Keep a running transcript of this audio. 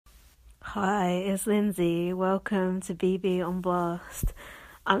Hi, it's Lindsay. Welcome to BB on Blast.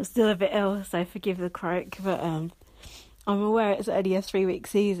 I'm still a bit ill, so forgive the croak, but I'm aware it's only a 3-week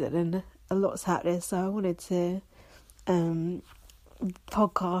season and a lot's happening, so I wanted to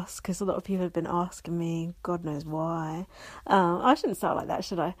podcast because a lot of people have been asking me, God knows why. I shouldn't start like that,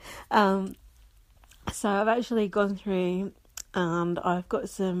 should I? So I've actually gone through and I've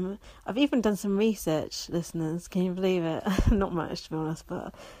even done some research, listeners. Can you believe it? Not much, to be honest,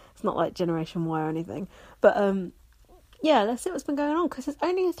 but it's not like Generation Y or anything. But yeah, let's see what's been going on, because it's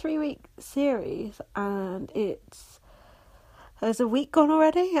only a 3-week series and there's a week gone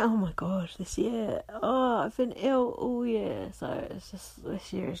already. Oh my gosh, this year. Oh, I've been ill all year, so it's just,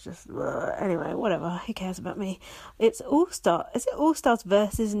 this year is just, anyway, whatever, who cares about me. It's All-Star, is it All-Stars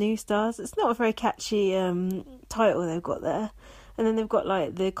versus New Stars? It's not a very catchy title they've got there. And then they've got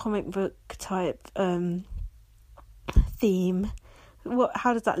like the comic book type theme.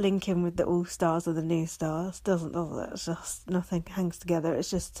 How does that link in with the All-Stars or the New Stars? Doesn't it? It's just, nothing hangs together.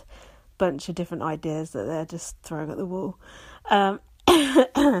 It's just a bunch of different ideas that they're just throwing at the wall. I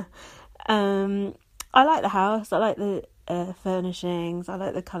like the house. I like the furnishings. I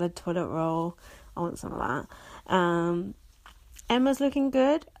like the coloured toilet roll. I want some of that. Emma's looking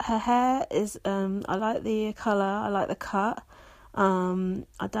good. Her hair is, I like the colour. I like the cut. I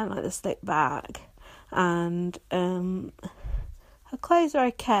don't like the slick back. And her clothes are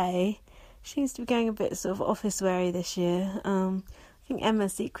okay. She seems to be going a bit sort of office weary this year. I think Emma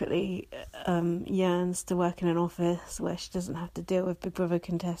secretly yearns to work in an office where she doesn't have to deal with Big Brother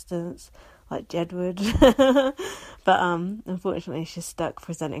contestants like JEDWARD. But unfortunately she's stuck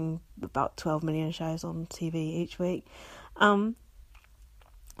presenting about 12 million shows on TV each week. So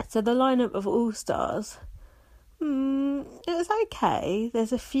the lineup of All-Stars, it was okay.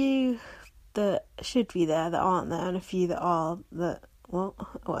 There's a few that should be there that aren't there, and a few that are, that, well,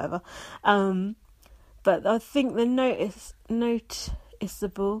 whatever. But I think the notable,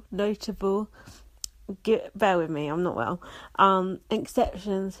 bear with me, I'm not well,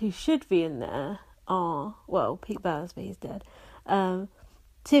 exceptions who should be in there are, well, Pete Beresby's dead.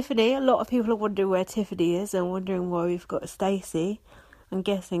 Tiffany, a lot of people are wondering where Tiffany is and wondering why we've got Stacey. I'm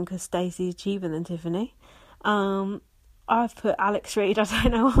guessing because Stacey's cheaper than Tiffany. I've put Alex Reid. I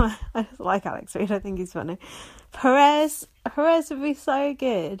don't know why. I just like Alex Reid. I think he's funny. Perez would be so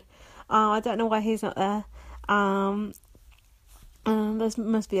good. I don't know why he's not there. There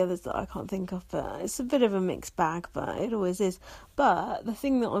must be others that I can't think of, but it's a bit of a mixed bag, but it always is. But the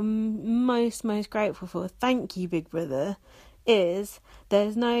thing that I'm most grateful for, thank you, Big Brother, is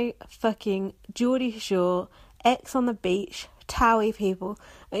there's no fucking Geordie Shore, X on the beach, Towie people.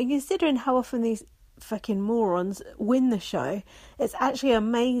 And considering how often these fucking morons win the show, it's actually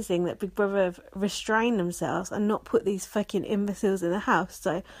amazing that Big Brother have restrained themselves and not put these fucking imbeciles in the house.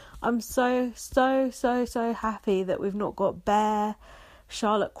 So I'm so happy that we've not got Bear,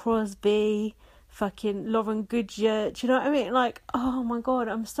 Charlotte Crosby, fucking Lauren Goodyear. Do you know what I mean? Like, oh my god,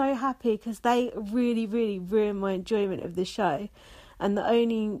 I'm so happy, because they really ruined my enjoyment of the show. And the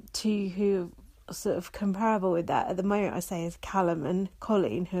only two who are sort of comparable with that at the moment, I say, is Callum and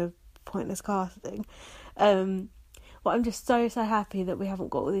Colleen, who are pointless casting. But I'm just so happy that we haven't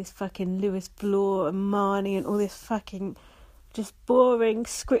got all these fucking Lewis Bloor and Marnie and all this fucking just boring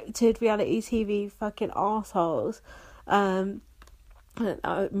scripted reality TV fucking arseholes. I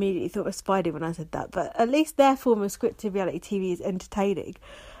immediately thought of Spiedi when I said that, but at least their form of scripted reality TV is entertaining.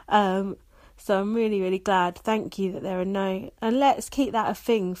 So I'm really glad. Thank you that there are no, and let's keep that a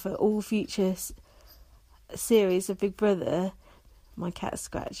thing for all future series of Big Brother. My cat's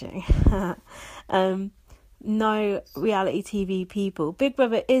scratching. No reality TV people. Big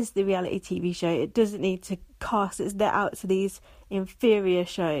Brother is the reality TV show. It doesn't need to cast its net out to these inferior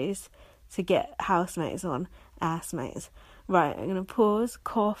shows to get housemates on. Assmates. Right, I'm going to pause,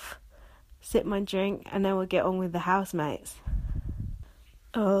 cough, sip my drink, and then we'll get on with the housemates.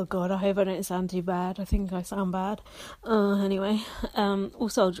 Oh god, I hope I don't sound too bad. I think I sound bad. Anyway, we'll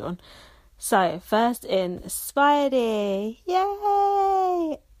soldier on. So, first in, Spiedi.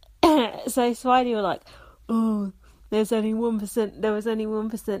 Yay! So, Spiedi were like, oh, there was only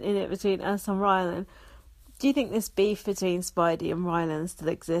 1% in it between us and Rylan. Do you think this beef between Spiedi and Rylan still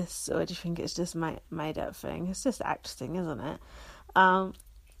exists, or do you think it's just made up thing? It's just acting, isn't it?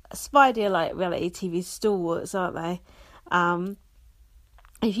 Spiedi are like reality TV stalwarts, aren't they?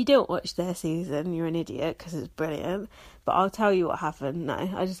 If you don't watch their season, you're an idiot, because it's brilliant. But I'll tell you what happened. No,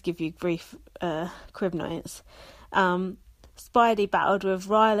 I'll just give you brief crib notes. Spiedi battled with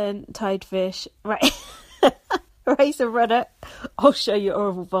Rylan, Toadfish, Racer Ruddock. I'll show you,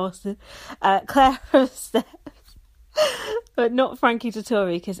 horrible bastard. Claire from Steps. But not Frankie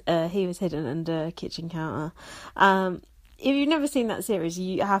Dettori, because he was hidden under a kitchen counter. If you've never seen that series,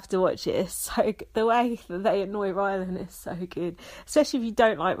 you have to watch it. It's so good. The way that they annoy Rylan is so good. Especially if you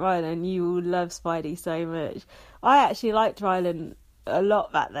don't like Rylan, you will love Spiedi so much. I actually liked Rylan a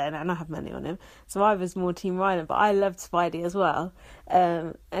lot back then, and I have money on him, so I was more team Rylan, but I loved Spiedi as well.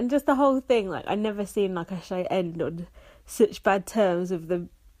 And just the whole thing, like, I never seen like a show end on such bad terms, with the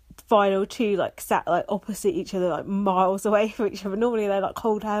final two like sat like opposite each other, like miles away from each other. Normally they like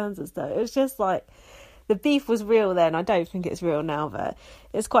hold hands and stuff. It was just like, the beef was real then. I don't think it's real now, but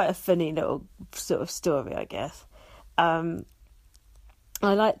it's quite a funny little sort of story, I guess. I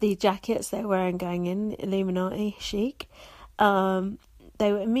like the jackets they're wearing going in, Illuminati chic.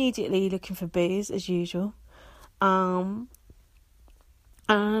 They were immediately looking for booze as usual. And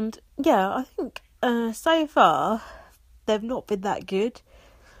yeah, I think so far they've not been that good,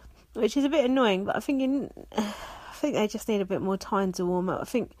 which is a bit annoying, but I think they just need a bit more time to warm up. I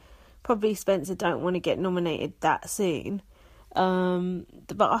think probably Spencer don't want to get nominated that soon. But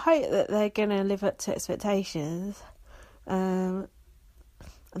I hope that they're going to live up to expectations.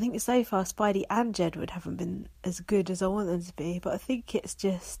 I think so far Spiedi and JEDWARD haven't been as good as I want them to be, but I think it's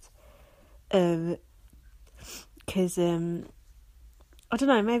just because I don't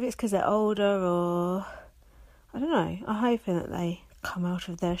know, maybe it's because they're older, or I don't know. I'm hoping that they come out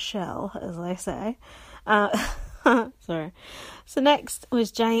of their shell, as they say. Sorry. So next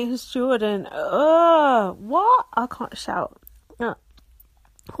was James Jordan. Oh, what? I can't shout.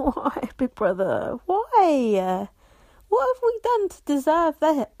 Why, Big Brother? Why? What have we done to deserve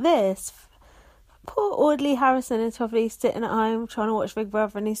this? Poor Audley Harrison is probably sitting at home trying to watch Big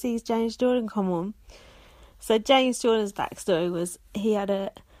Brother, and he sees James Jordan come on. So James Jordan's backstory was he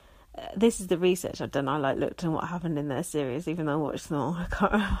had this is the research I've done. I looked at what happened in their series, even though I watched them all. I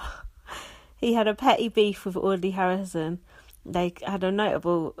can't remember. He had a petty beef with Audley Harrison. They had a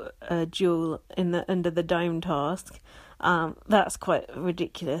notable duel under the dome task. That's quite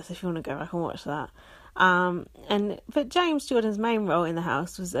ridiculous if you want to go back and watch that. But James Jordan's main role in the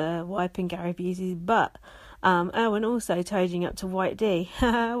house was wiping Gary Busey's butt. Erwin also toading up to White D.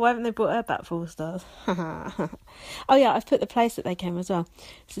 Why haven't they brought her back 4 stars? Oh yeah, I've put the place that they came as well.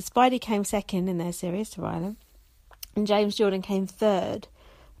 So Spiedi came second in their series to Rylan, and James Jordan came third,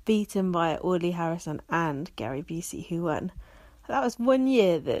 beaten by Audley Harrison and Gary Busey, who won. That was 1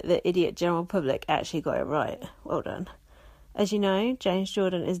 year that the idiot general public actually got it right. Well done. As you know, James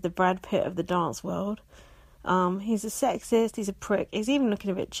Jordan is the Brad Pitt of the dance world. He's a sexist, he's a prick, he's even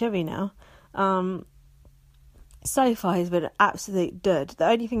looking a bit chubby now. So far he's been an absolute dud. The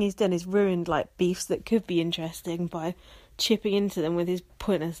only thing he's done is ruined like beefs that could be interesting by chipping into them with his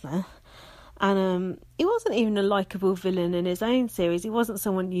pointlessness. And he wasn't even a likeable villain in his own series. He wasn't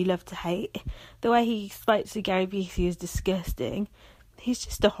someone you love to hate. The way he spoke to Gary Busey was disgusting. He's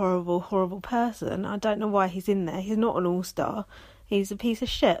just a horrible, horrible person. I don't know why he's in there. He's not an all-star. He's a piece of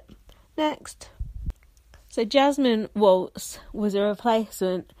shit. Next. So Jasmine Waltz was a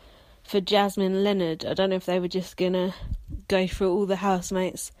replacement for Jasmine Leonard. I don't know if they were just going to go through all the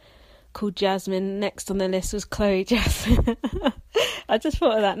housemates called Jasmine. Next on the list was Chloe Jasmine. I just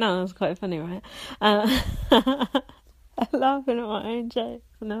thought of that now. It was quite funny, right? I'm laughing at my own jokes.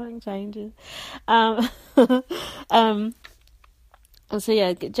 Nothing changes. So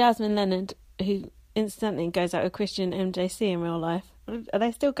yeah, Jasmine Leonard, who incidentally goes out with Christian MJC in real life. Are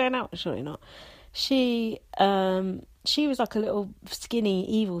they still going out? Surely not. She was like a little skinny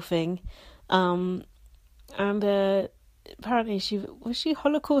evil thing, and apparently she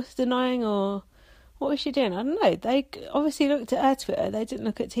Holocaust denying, or what was she doing? I don't know. They obviously looked at her Twitter. They didn't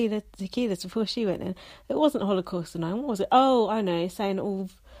look at Tina Tequila's before she went in. It wasn't Holocaust denying. What was it? Oh, I know. Saying all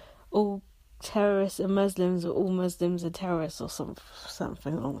terrorists are Muslims, or all Muslims are terrorists, or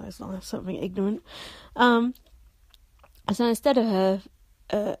something along those lines. Something ignorant. So instead of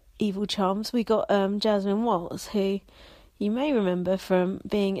her evil charms, we got Jasmine Waltz, who you may remember from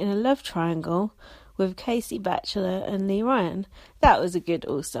being in a love triangle with Casey Batchelor and Lee Ryan. That was a good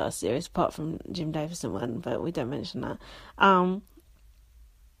all-star series, apart from Jim Davison one, but we don't mention that.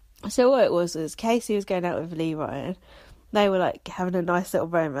 So what it was Casey was going out with Lee Ryan. They were like having a nice little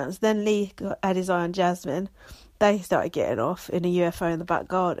romance. Then Lee had his eye on Jasmine. They started getting off in a UFO in the back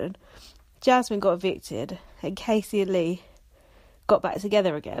garden. Jasmine got evicted, and Casey and Lee got back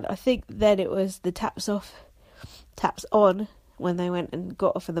together again. I think then it was the taps on when they went and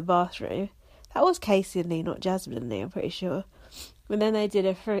got off in the bathroom. That was Casey and Lee, not Jasmine and Lee, I'm pretty sure. And then they did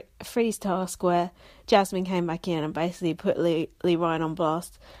a freeze task where Jasmine came back in and basically put Lee Ryan on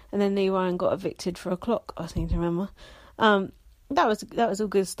blast. And then Lee Ryan got evicted for a clock, I seem to remember. That was all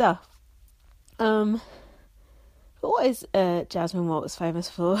good stuff. What is Jasmine Waltz famous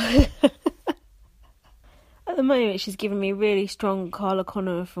for? At the moment, she's giving me really strong Carla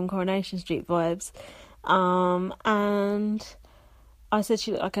Connor from Coronation Street vibes. And I said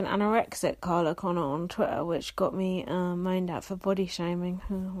she looked like an anorexic Carla Connor on Twitter, which got me moaned at for body shaming.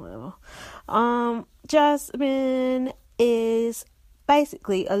 Whatever. Jasmine is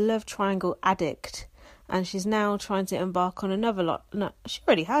basically a love triangle addict, and she's now trying to embark on another she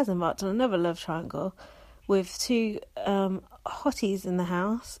already has embarked on another love triangle with two hotties in the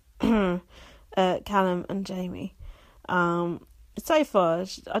house, Callum and Jamie. So far,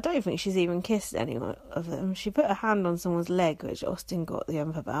 I don't think she's even kissed any of them. She put her hand on someone's leg, which Austin got the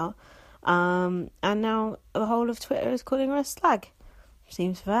ump about. And now the whole of Twitter is calling her a slag.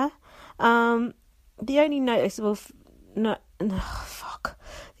 Seems fair. The only noticeable...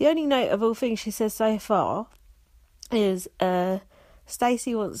 The only notable thing she says so far is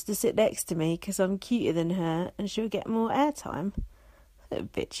Stacey wants to sit next to me because I'm cuter than her and she'll get more airtime. A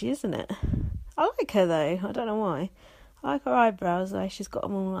bit bitchy, isn't it? I like her though. I don't know why. I like her eyebrows though. She's got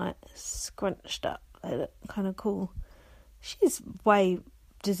them all like scrunched up. They look kind of cool. She's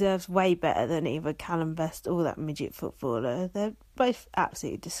deserves way better than either Callum Best or that midget footballer. They're both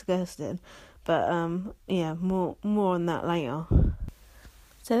absolutely disgusting. But yeah, more on that later.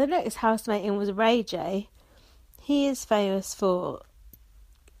 So the next housemating was Ray J. He is famous for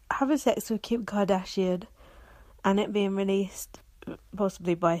having sex with Kim Kardashian and it being released,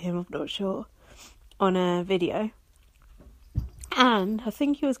 possibly by him, I'm not sure, on a video. And I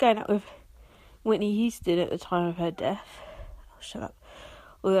think he was going out with Whitney Houston at the time of her death. Oh, shut up.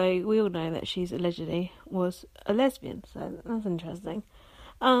 Although we all know that she's allegedly was a lesbian, so that's interesting.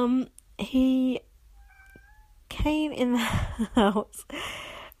 He came in the house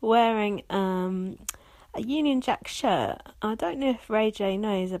wearing a Union Jack shirt. I don't know if Ray J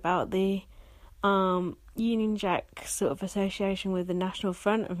knows about the Union Jack sort of association with the National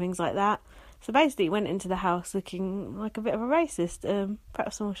Front and things like that. So basically, he went into the house looking like a bit of a racist.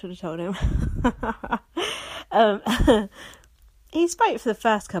 Perhaps someone should have told him. He spoke for the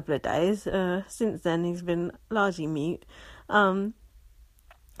first couple of days. Since then, he's been largely mute.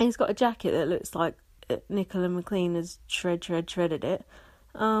 He's got a jacket that looks like Nicola McLean has shredded it.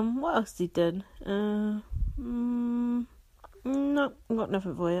 What else has he done? No, got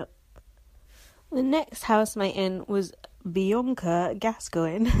nothing for you. The next housemate in was Bianca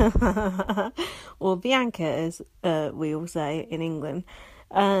Gascoigne, or Bianca as we all say in England.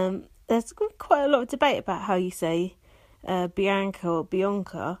 There's quite a lot of debate about how you say Bianca or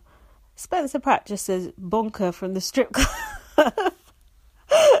Bianca. Spencer Pratt just says Bonker from the strip club.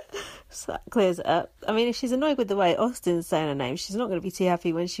 So that clears it up. I mean, if she's annoyed with the way Austin's saying her name, she's not going to be too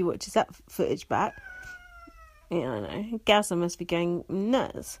happy when she watches that footage back. Yeah, I know. Gazza must be going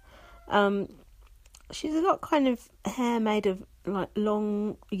nuts. She's got kind of hair made of like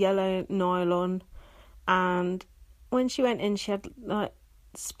long yellow nylon, and when she went in, she had like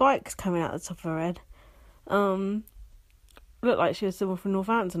spikes coming out the top of her head. Looked like she was someone from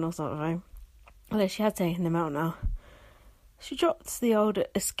Northampton or something. Although she had taken them out now. She dropped the old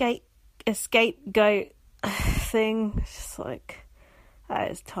scapegoat thing. It's just like, that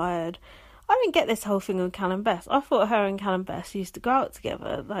is tired. I didn't get this whole thing with Callum Best. I thought her and Callum Best used to go out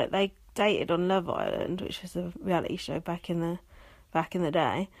together. Like, they dated on Love Island, which was a reality show back in the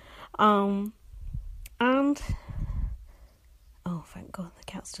day. And oh, thank God, the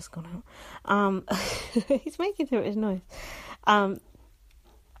cat's just gone out. He's making too much noise. And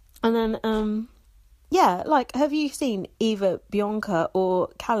then yeah, like, have you seen either Bianca or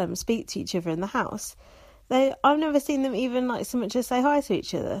Callum speak to each other in the house? I've never seen them even like so much as say hi to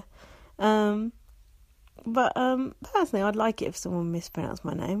each other. But personally, I'd like it if someone mispronounced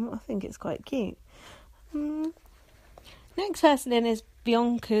my name. I think it's quite cute. Next person in is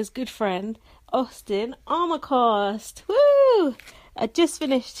Bianca's good friend, Austin Armourcast. Woo! I just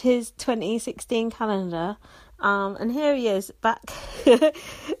finished his 2016 calendar. And here he is, back to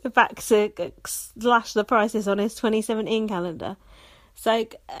slash the prices on his 2017 calendar. So,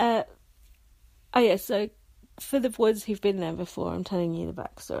 so for the ones who've been there before, I'm telling you the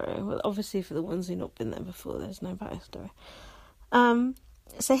backstory. Well, obviously for the ones who've not been there before, there's no backstory.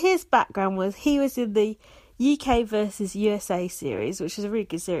 So his background was, he was in the UK versus USA series, which was a really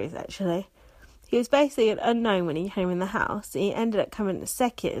good series actually. He was basically an unknown when he came in the house. He ended up coming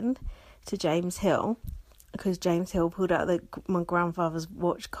second to James Hill, because James Hill pulled out my grandfather's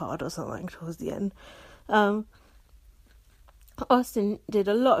watch card or something towards the end. Austin did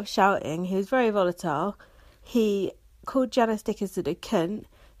a lot of shouting. He was very volatile. He called Janice Dickinson a cunt.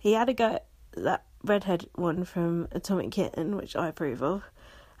 He had a go at that redhead one from Atomic Kitten, which I approve of.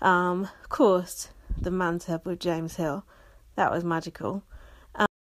 Of course, the Man Tub with James Hill. That was magical.